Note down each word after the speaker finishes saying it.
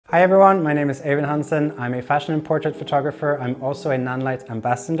Hi everyone, my name is Eivind Hansen. I'm a fashion and portrait photographer. I'm also a Nanlite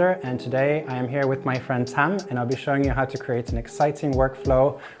ambassador, and today I am here with my friend Tam, and I'll be showing you how to create an exciting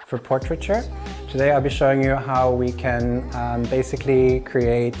workflow for portraiture. Today I'll be showing you how we can basically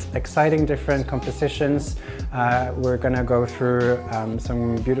create exciting different compositions. We're gonna go through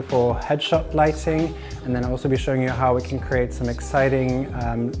some beautiful headshot lighting, and then also be showing you how we can create some exciting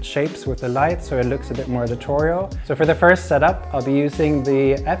shapes with the light so it looks a bit more editorial. So for the first setup, I'll be using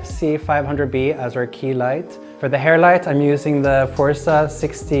the FC500B as our key light. For the hair light, I'm using the Forza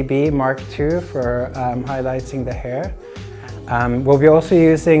 60B Mark II for highlighting the hair. We'll be also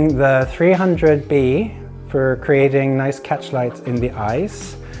using the 300B for creating nice catch lights in the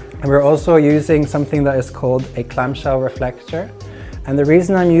eyes. And we're also using something that is called a clamshell reflector. And the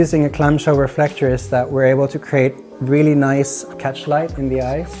reason I'm using a clamshell reflector is that we're able to create really nice catch light in the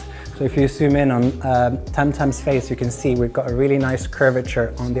eyes. So if you zoom in on Tamtam's face, you can see we've got a really nice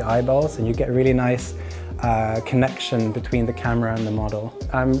curvature on the eyeballs, and you get a really nice connection between the camera and the model.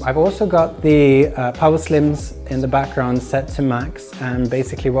 I've also got the power slims in the background set to max, and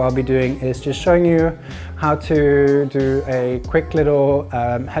basically what I'll be doing is just showing you how to do a quick little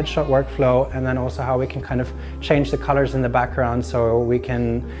headshot workflow, and then also how we can kind of change the colors in the background so we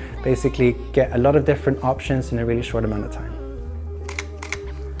can basically get a lot of different options in a really short amount of time.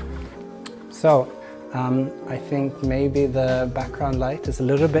 So I think maybe the background light is a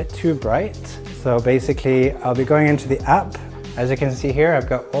little bit too bright. So basically I'll be going into the app. As you can see here, I've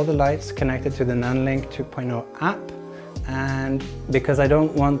got all the lights connected to the Nanlink 2.0 app. And because I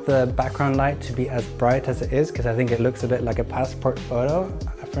don't want the background light to be as bright as it is, because I think it looks a bit like a passport photo,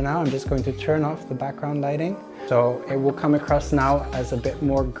 for now I'm just going to turn off the background lighting. So it will come across now as a bit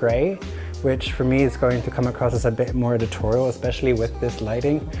more gray, which for me is going to come across as a bit more editorial, especially with this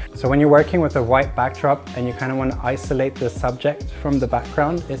lighting. So when you're working with a white backdrop and you kind of want to isolate the subject from the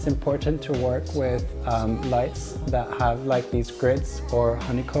background, it's important to work with lights that have like these grids or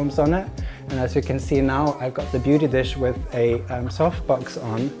honeycombs on it. And as you can see now, I've got the beauty dish with a softbox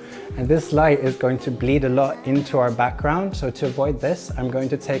on, and this light is going to bleed a lot into our background. So to avoid this, I'm going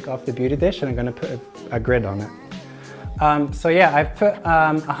to take off the beauty dish and I'm going to put a grid on it. So yeah, I've put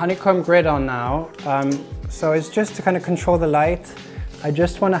a honeycomb grid on now. So it's just to kind of control the light. I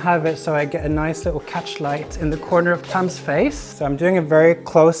just want to have it so I get a nice little catch light in the corner of Tam's face. So I'm doing a very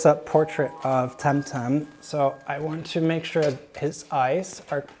close-up portrait of Tam. So I want to make sure his eyes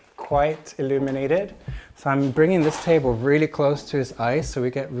are quite illuminated. So I'm bringing this table really close to his eyes so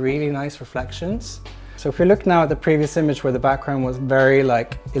we get really nice reflections. So if we look now at the previous image where the background was very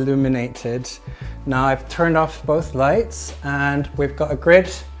like illuminated, now I've turned off both lights and we've got a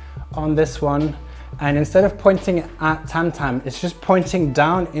grid on this one, and instead of pointing at Tam, it's just pointing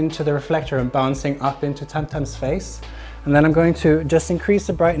down into the reflector and bouncing up into Tam's face. And then I'm going to just increase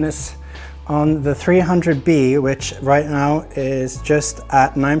the brightness on the 300B, which right now is just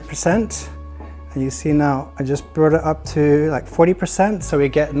at 9%. And you see now, I just brought it up to like 40%, so we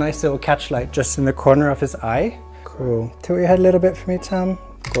get a nice little catch light just in the corner of his eye. Cool. Tilt your head a little bit for me, Tam.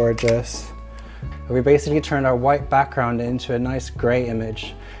 Gorgeous. We basically turned our white background into a nice gray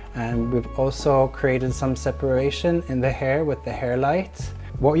image. And we've also created some separation in the hair with the hair light.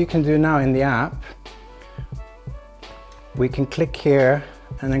 What you can do now in the app, we can click here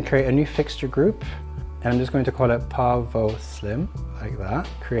and then create a new fixture group. And I'm just going to call it Pavo Slim, like that,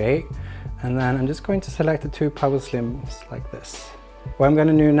 create. And then I'm just going to select the two Power Slims like this. What I'm going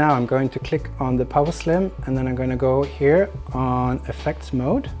to do now, I'm going to click on the Power Slim, and then I'm going to go here on Effects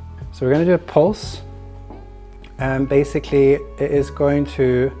Mode. So we're going to do a pulse, and basically it is going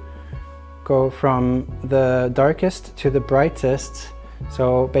to go from the darkest to the brightest.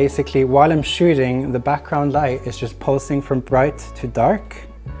 So basically while I'm shooting, the background light is just pulsing from bright to dark.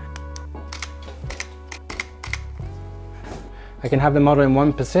 I can have the model in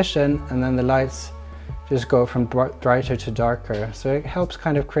one position and then the lights just go from brighter to darker. So it helps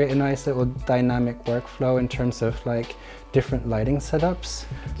kind of create a nice little dynamic workflow in terms of like different lighting setups.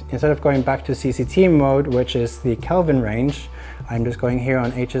 Instead of going back to CCT mode, which is the Kelvin range, I'm just going here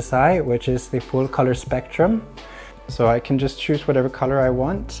on HSI, which is the full color spectrum. So I can just choose whatever color I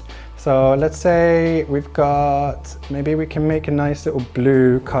want. So let's say we've got, maybe we can make a nice little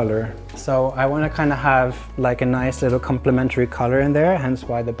blue color. So I want to kind of have like a nice little complementary color in there, hence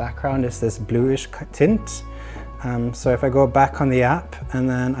why the background is this bluish tint. So if I go back on the app and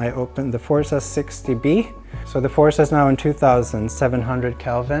then I open the Forza 60B, so the Forza is now in 2700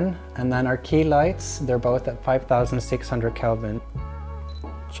 Kelvin, and then our key lights, they're both at 5600 Kelvin.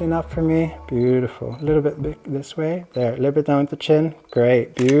 Chin up for me, beautiful. A little bit this way, there, a little bit down with the chin,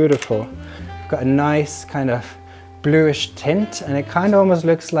 great, beautiful. Got a nice kind of bluish tint, and it kind of almost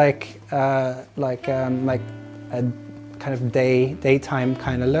looks like a kind of daytime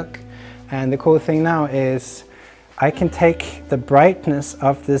kind of look. And the cool thing now is I can take the brightness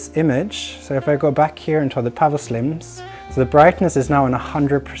of this image. So if I go back here into the Pavel Slims, so the brightness is now on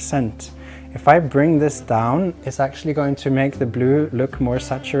 100%. If I bring this down, it's actually going to make the blue look more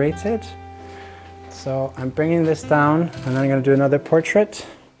saturated. So I'm bringing this down, and then I'm going to do another portrait.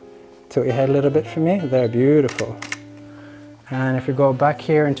 Tilt your head a little bit for me. They're beautiful. And if we go back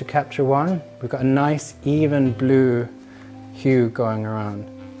here into capture one, we've got a nice even blue hue going around.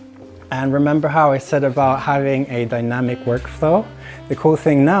 And remember how I said about having a dynamic workflow? The cool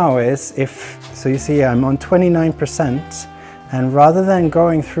thing now is so you see I'm on 29%, and rather than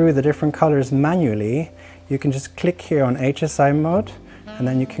going through the different colors manually, you can just click here on HSI mode, and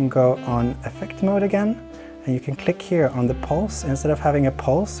then you can go on effect mode again, and you can click here on the pulse. Instead of having a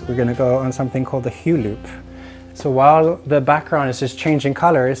pulse, we're going to go on something called the hue loop. So while the background is just changing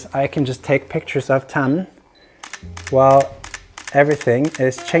colors, I can just take pictures of Tam while everything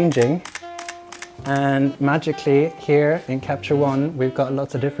is changing, and magically here in capture one we've got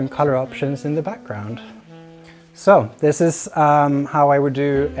lots of different color options in the background. So this is how I would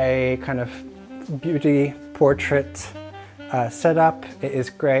do a kind of beauty portrait setup. It is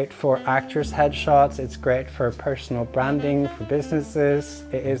great for actors' headshots, it's great for personal branding, for businesses.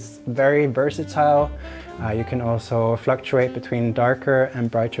 It is very versatile. You can also fluctuate between darker and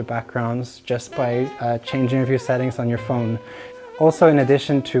brighter backgrounds just by changing a few settings on your phone. Also, in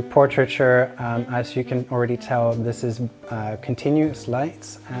addition to portraiture, as you can already tell, this is continuous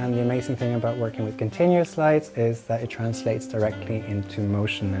lights, and the amazing thing about working with continuous lights is that it translates directly into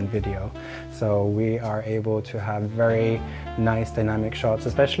motion and video. So we are able to have very nice dynamic shots,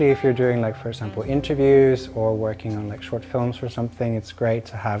 especially if you're doing, like, for example, interviews or working on like short films or something. It's great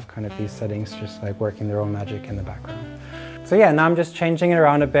to have kind of these settings just like working their own magic in the background. So yeah, now I'm just changing it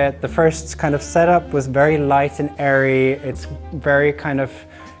around a bit. The first kind of setup was very light and airy. It's very kind of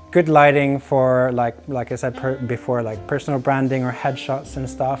good lighting for, like I said before, like personal branding or headshots and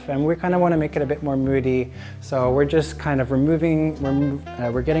stuff. And we kind of want to make it a bit more moody. So we're just kind of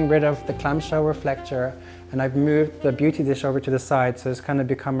we're getting rid of the clamshell reflector, and I've moved the beauty dish over to the side. So it's kind of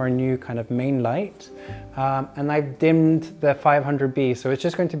become our new kind of main light. And I've dimmed the 500B, so it's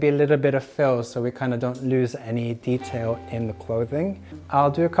just going to be a little bit of fill so we kind of don't lose any detail in the clothing. I'll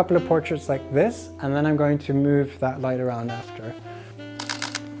do a couple of portraits like this, and then I'm going to move that light around after.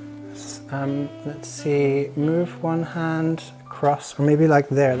 Let's see, move one hand across, or maybe like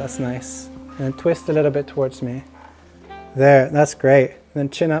there, that's nice. And twist a little bit towards me. There, that's great. Then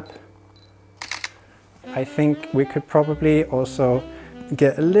chin up. I think we could probably also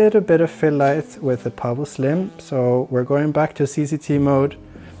get a little bit of fill light with the Pavel Slim. So we're going back to CCT mode,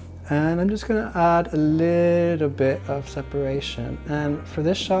 and I'm just gonna add a little bit of separation. And for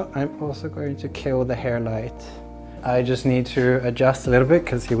this shot, I'm also going to kill the hair light. I just need to adjust a little bit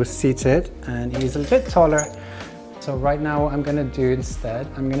because he was seated and he's a bit taller. So right now what I'm gonna do instead,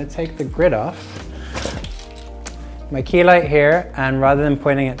 I'm gonna take the grid off, my key light here, and rather than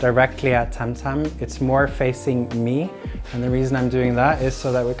pointing it directly at Tam, it's more facing me. And the reason I'm doing that is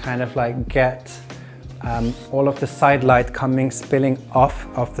so that we kind of like get all of the side light spilling off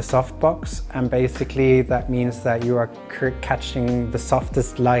of the softbox, and basically that means that you are catching the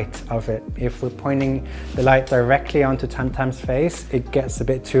softest light of it. If we're pointing the light directly onto Tam's face, it gets a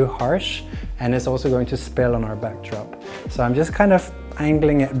bit too harsh, and it's also going to spill on our backdrop. So I'm just kind of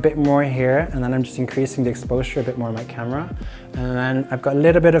angling it a bit more here, and then I'm just increasing the exposure a bit more on my camera. And then I've got a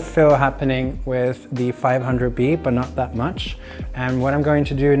little bit of fill happening with the 500B, but not that much. And what I'm going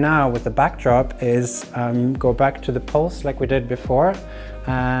to do now with the backdrop is go back to the pulse like we did before,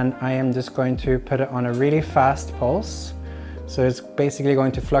 and I am just going to put it on a really fast pulse. So it's basically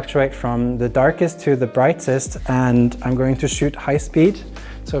going to fluctuate from the darkest to the brightest, and I'm going to shoot high speed.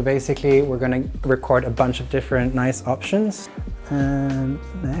 So basically we're going to record a bunch of different nice options. And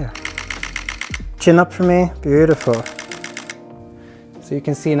there. Chin up for me, beautiful. So you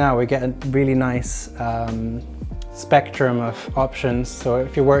can see now we get a really nice spectrum of options. So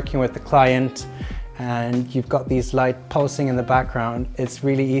if you're working with the client and you've got these light pulsing in the background, it's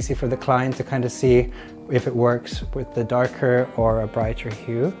really easy for the client to kind of see if it works with the darker or a brighter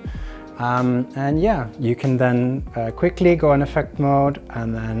hue. And yeah, you can then quickly go on effect mode,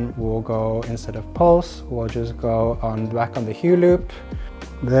 and then we'll go, instead of pulse, we'll just go back on the hue loop.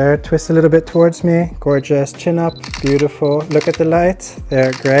 There, twist a little bit towards me, gorgeous, chin up, beautiful. Look at the light,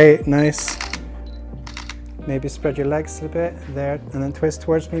 there, great, nice. Maybe spread your legs a bit, there, and then twist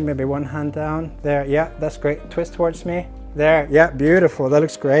towards me, maybe one hand down, there, yeah, that's great. Twist towards me, there, yeah, beautiful, that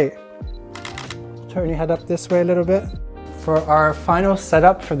looks great. turn your head up this way a little bit. For our final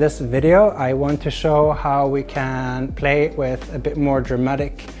setup for this video, I want to show how we can play with a bit more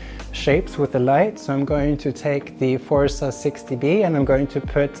dramatic shapes with the light. So I'm going to take the Forza 60B and I'm going to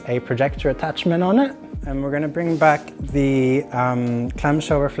put a projector attachment on it. And we're going to bring back the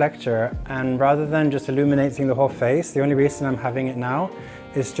clamshell reflector, and rather than just illuminating the whole face, the only reason I'm having it now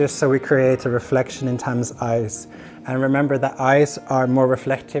is just so we create a reflection in Tam's eyes. And remember that eyes are more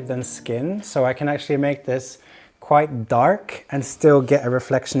reflective than skin, so I can actually make this quite dark and still get a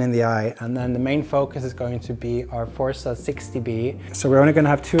reflection in the eye. And then the main focus is going to be our Forza 60B. So we're only going to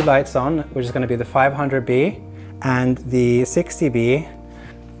have two lights on, which is going to be the 500B and the 60B.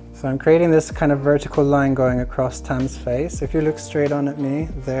 So I'm creating this kind of vertical line going across Tam's face. If you look straight on at me,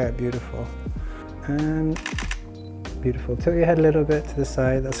 there, beautiful. And beautiful. Tilt your head a little bit to the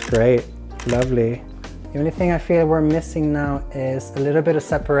side. That's great. Lovely. The only thing I feel we're missing now is a little bit of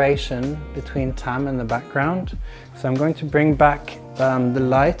separation between Tam and the background. So I'm going to bring back the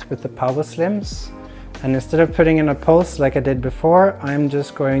light with the power slims. And instead of putting in a pulse like I did before, I'm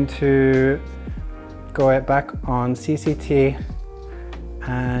just going to go it back on CCT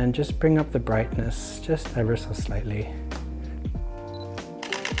and just bring up the brightness just ever so slightly.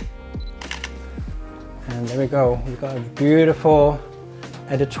 And there we go. We've got a beautiful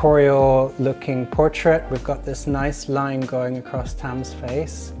editorial looking portrait. We've got this nice line going across Tam's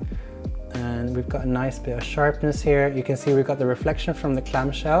face. And we've got a nice bit of sharpness here. You can see we've got the reflection from the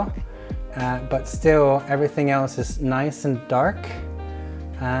clamshell, but still everything else is nice and dark.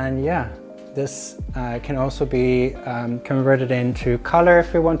 And yeah, this can also be converted into color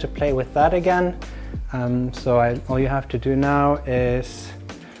if we want to play with that again. All you have to do now is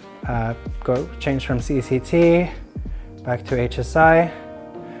change from CCT back to HSI,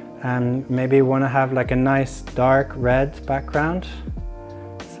 and maybe want to have like a nice dark red background.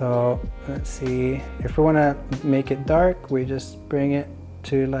 So let's see, if we want to make it dark, we just bring it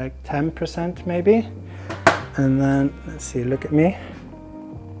to like 10% maybe. And then let's see, look at me.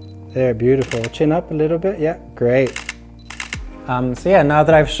 There, beautiful. Chin up a little bit. Yeah, great. So yeah, now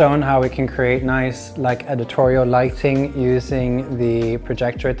that I've shown how we can create nice like editorial lighting using the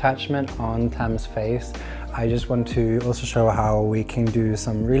projector attachment on Tam's face, I just want to also show how we can do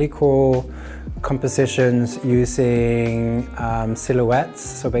some really cool compositions using silhouettes.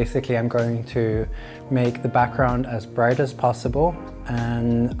 So basically I'm going to make the background as bright as possible,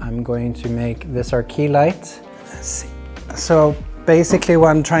 and I'm going to make this our key light. Let's see. So basically what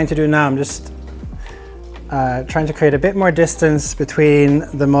I'm trying to do now, I'm just trying to create a bit more distance between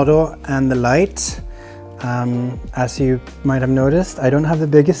the model and the light. As you might have noticed, I don't have the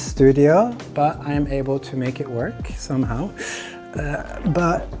biggest studio, but I am able to make it work somehow.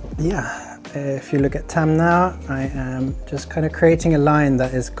 But yeah, if you look at Tam now, I am just kind of creating a line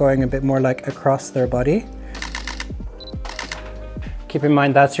that is going a bit more like across their body. Keep in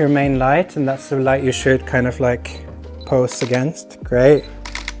mind that's your main light, and that's the light you should kind of like pose against. Great.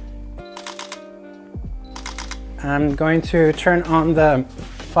 I'm going to turn on the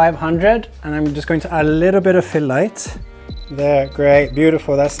 500 and I'm just going to add a little bit of fill light. There, great,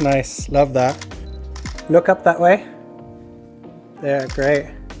 beautiful, that's nice, love that. Look up that way. There, great.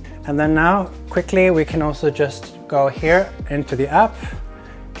 And then now, quickly, we can also just go here into the app,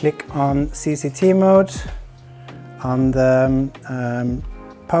 click on CCT mode, on the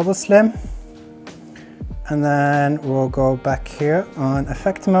power slim, and then we'll go back here on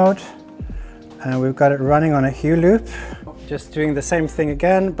effect mode, and we've got it running on a hue loop. Just doing the same thing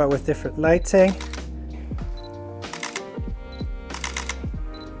again, but with different lighting.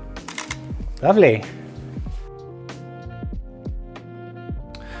 Lovely.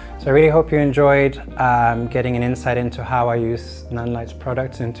 So I really hope you enjoyed getting an insight into how I use Nanlite's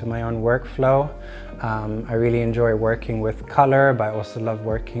products into my own workflow. I really enjoy working with color, but I also love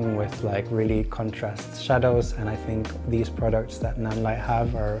working with like really contrast shadows, and I think these products that Nanlite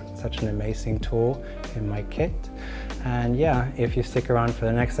have are such an amazing tool in my kit. And yeah, if you stick around for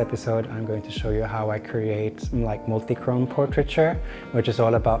the next episode, I'm going to show you how I create like multi-chrome portraiture, which is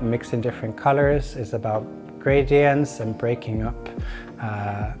all about mixing different colors. It's about gradients and breaking up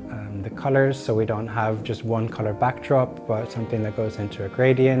the colors, so we don't have just one color backdrop, but something that goes into a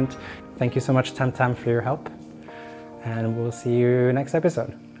gradient. Thank you so much, Tam Tam, for your help, and we'll see you next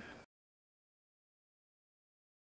episode.